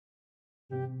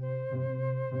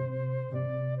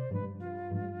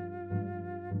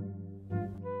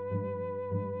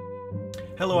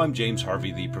Hello, I'm James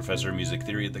Harvey, the professor of music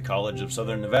theory at the College of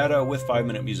Southern Nevada with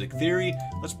 5-minute music theory.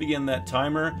 Let's begin that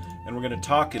timer, and we're going to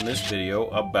talk in this video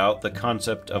about the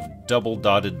concept of double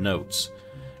dotted notes.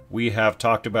 We have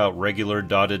talked about regular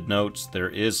dotted notes. There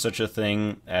is such a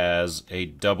thing as a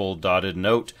double dotted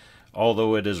note.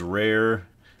 Although it is rare,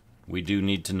 we do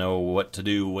need to know what to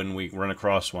do when we run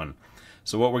across one.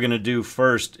 So what we're going to do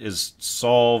first is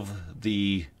solve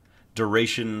the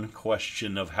duration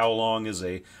question of how long is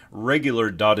a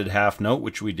regular dotted half note,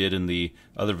 which we did in the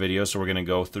other video, so we're going to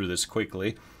go through this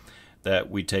quickly. That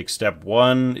we take step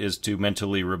 1 is to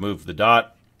mentally remove the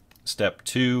dot, step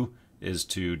 2 is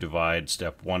to divide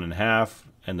step 1 in half,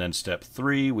 and then step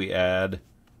 3 we add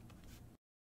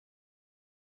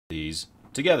these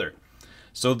together.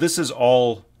 So this is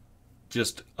all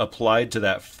just applied to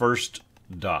that first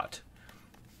dot.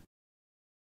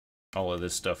 All of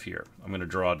this stuff here. I'm going to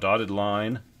draw a dotted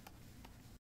line,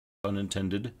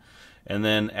 unintended, and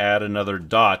then add another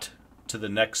dot to the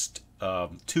next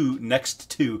next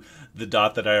to the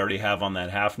dot that I already have on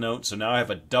that half note. So now I have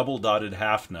a double dotted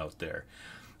half note there.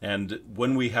 And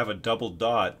when we have a double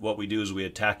dot, what we do is we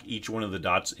attack each one of the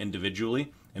dots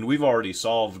individually. And we've already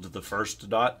solved the first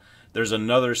dot. There's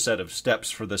another set of steps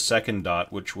for the second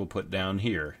dot, which we'll put down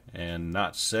here. And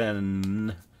not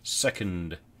second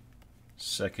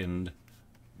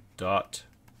dot.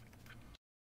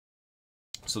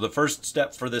 So the first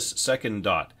step for this second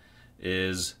dot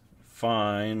is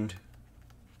find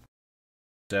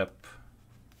step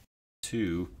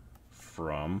 2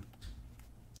 from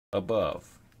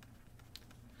above.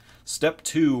 Step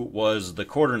 2 was the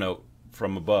quarter note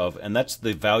from above, and that's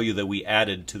the value that we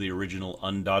added to the original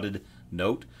undotted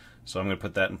note. So I'm going to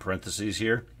put that in parentheses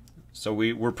here. So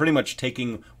we're pretty much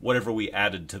taking whatever we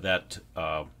added to that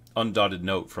undotted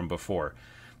note from before.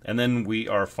 And then we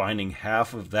are finding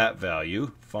half of that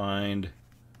value. Find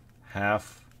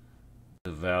half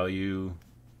the value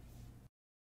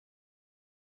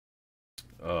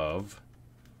of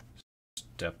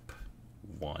step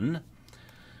 1.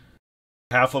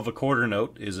 Half of a quarter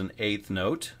note is an eighth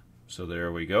note. So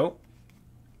there we go.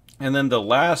 And then the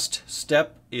last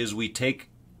step is we take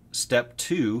step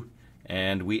 2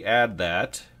 and we add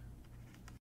that.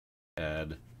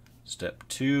 Add step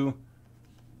 2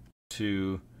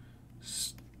 to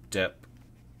step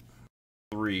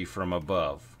 3 from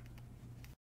above.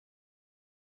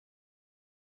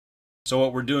 So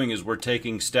what we're doing is we're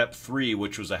taking step 3,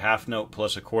 which was a half note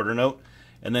plus a quarter note,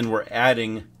 and then we're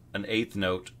adding an eighth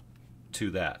note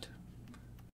to that.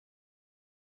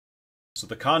 So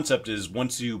the concept is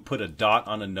once you put a dot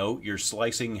on a note, you're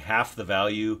slicing half the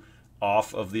value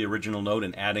off of the original note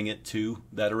and adding it to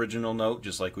that original note,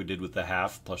 just like we did with the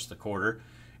half plus the quarter.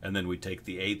 And then we take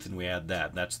the eighth and we add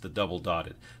that. That's the double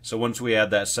dotted. So once we add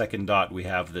that second dot, we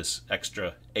have this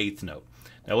extra eighth note.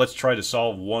 Now let's try to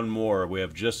solve one more. We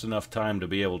have just enough time to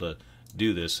be able to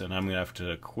do this, and I'm going to have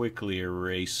to quickly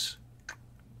erase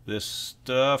this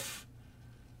stuff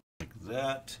like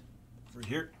that over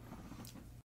here.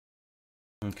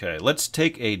 Okay, let's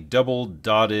take a double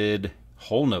dotted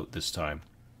whole note this time.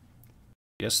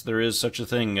 Yes, there is such a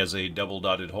thing as a double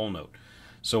dotted whole note.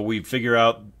 So we figure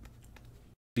out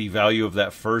the value of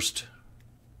that first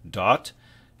dot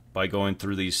by going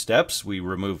through these steps. We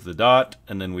remove the dot,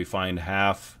 and then we find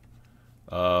half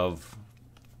of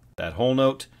that whole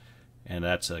note, and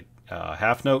that's a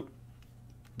half note.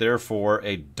 Therefore,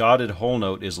 a dotted whole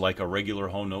note is like a regular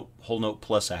whole note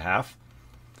plus a half.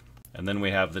 And then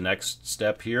we have the next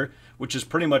step here, which is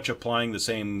pretty much applying the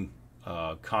same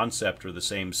concept or the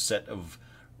same set of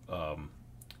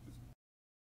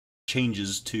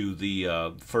changes to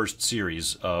the first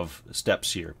series of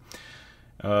steps here.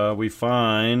 We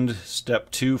find step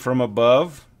 2 from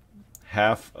above.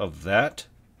 Half of that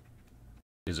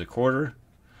is a quarter.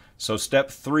 So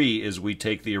step 3 is we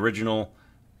take the original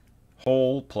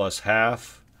whole plus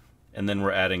half, and then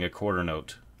we're adding a quarter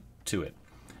note to it.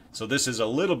 So this is a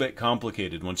little bit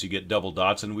complicated once you get double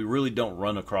dots, and we really don't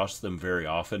run across them very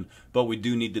often, but we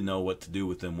do need to know what to do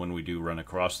with them when we do run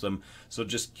across them. So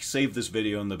just save this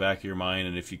video in the back of your mind,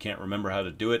 and if you can't remember how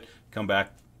to do it, come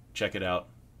back, check it out.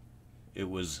 It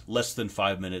was less than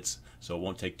 5 minutes, so it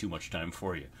won't take too much time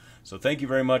for you. So thank you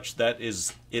very much. That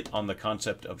is it on the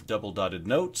concept of double dotted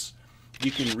notes.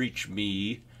 You can reach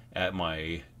me at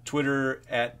my Twitter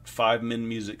at 5min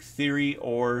Music Theory,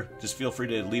 or just feel free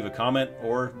to leave a comment,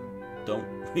 or don't.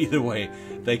 Either way,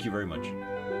 thank you very much.